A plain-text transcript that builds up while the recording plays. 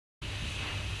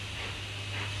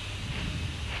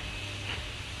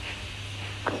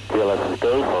VLS is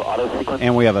go for auto sequence.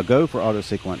 And we have a go for auto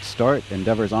sequence start.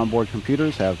 Endeavour's onboard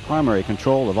computers have primary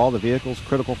control of all the vehicle's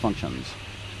critical functions.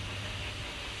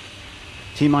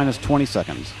 T-minus 20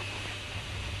 seconds.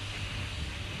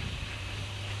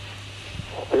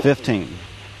 15,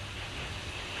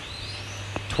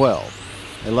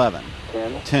 12, 11,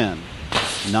 10,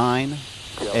 9,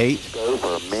 8,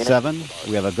 7.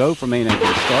 We have a go for main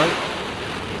engine start.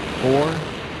 4,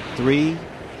 3,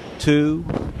 2,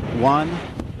 1.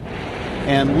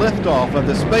 And liftoff of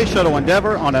the Space Shuttle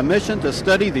Endeavour on a mission to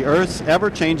study the Earth's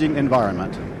ever-changing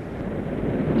environment.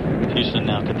 Houston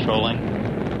now controlling.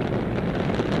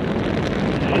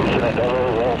 Houston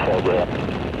Endeavour, roll program.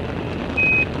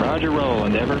 Roger, roll,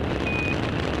 Endeavour.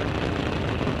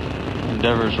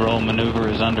 Endeavour's roll maneuver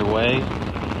is underway.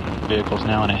 Vehicle's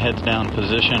now in a heads-down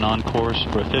position on course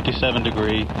for a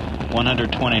 57-degree,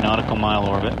 120 nautical mile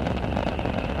orbit.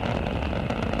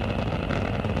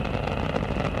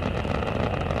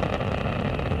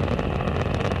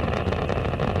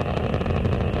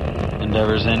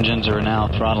 Endeavour's engines are now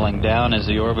throttling down as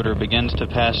the orbiter begins to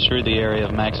pass through the area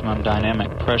of maximum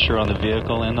dynamic pressure on the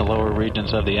vehicle in the lower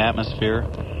regions of the atmosphere.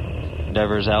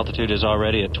 Endeavour's altitude is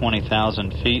already at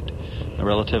 20,000 feet. The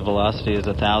relative velocity is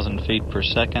 1,000 feet per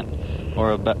second,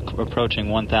 or approaching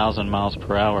 1,000 miles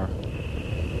per hour.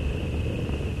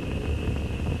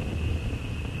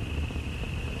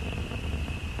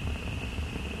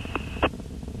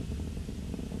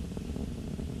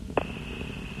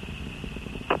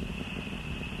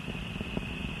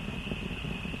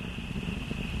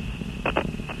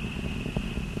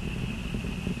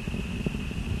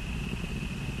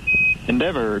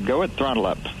 Endeavour, go at throttle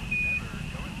up.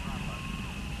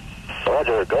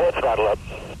 Roger, go at throttle up.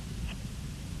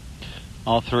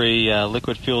 All three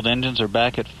liquid-fueled engines are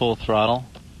back at full throttle.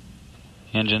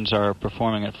 Engines are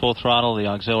performing at full throttle. The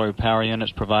auxiliary power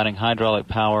units providing hydraulic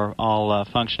power all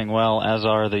functioning well, as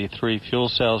are the three fuel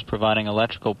cells providing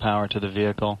electrical power to the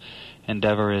vehicle.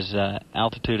 Endeavour is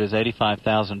altitude is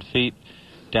 85,000 feet.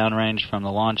 Downrange from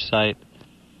the launch site,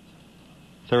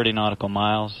 30 nautical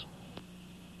miles.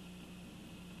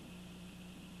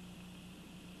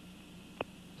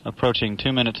 Approaching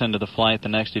 2 minutes into the flight, the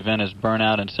next event is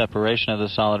burnout and separation of the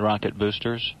solid rocket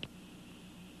boosters.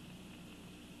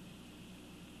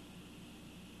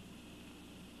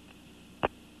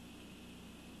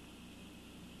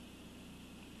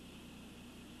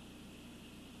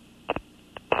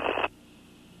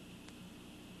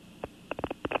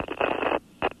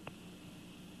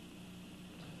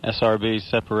 SRB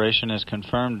separation is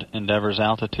confirmed. Endeavour's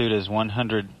altitude is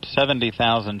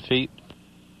 170,000 feet.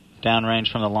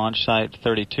 Downrange from the launch site,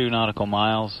 32 nautical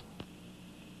miles.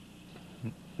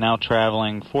 Now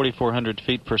traveling 4,400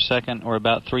 feet per second, or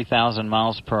about 3,000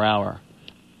 miles per hour.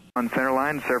 On center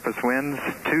line, surface winds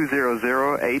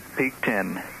 2008, peak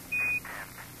 10.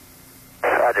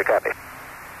 Roger, copy.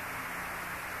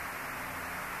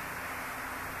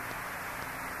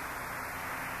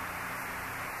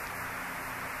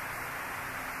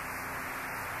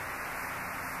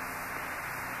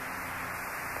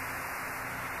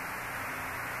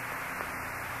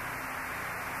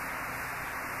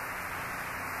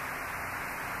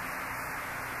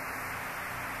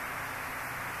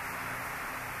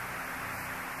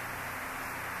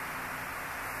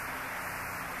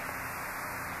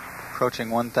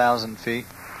 Approaching 1,000 feet.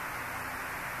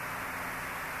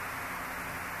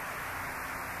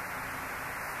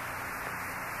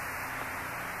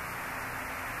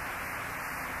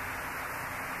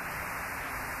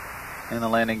 And the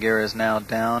landing gear is now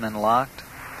down and locked.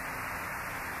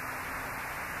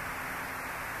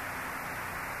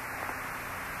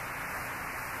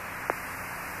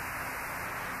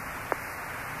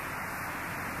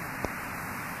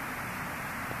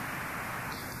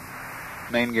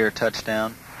 Main gear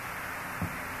touchdown.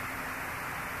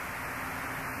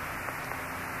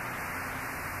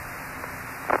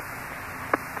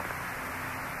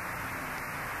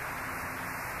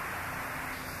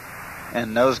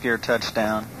 And nose gear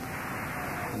touchdown.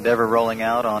 Endeavour rolling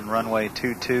out on runway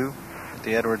 22 at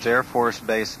the Edwards Air Force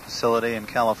Base facility in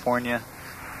California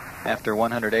after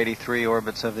 183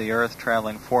 orbits of the Earth,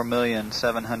 traveling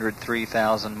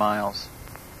 4,703,000 miles.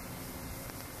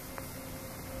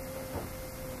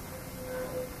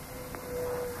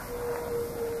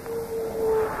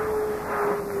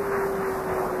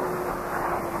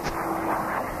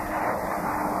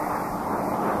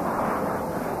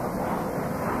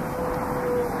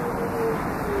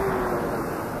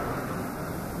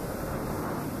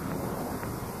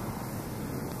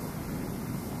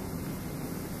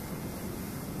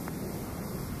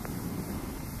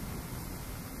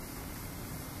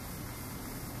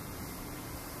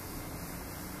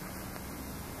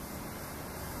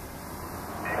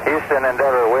 Houston,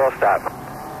 Endeavor, wheel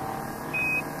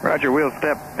stop. Roger, wheel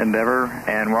step, Endeavor,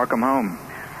 and welcome home.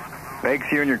 Beggs,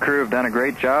 you and your crew have done a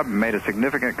great job and made a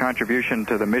significant contribution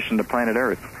to the mission to planet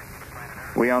Earth.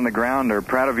 We on the ground are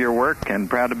proud of your work and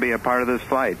proud to be a part of this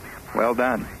flight. Well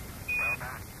done.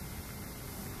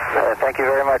 Thank you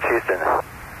very much, Houston.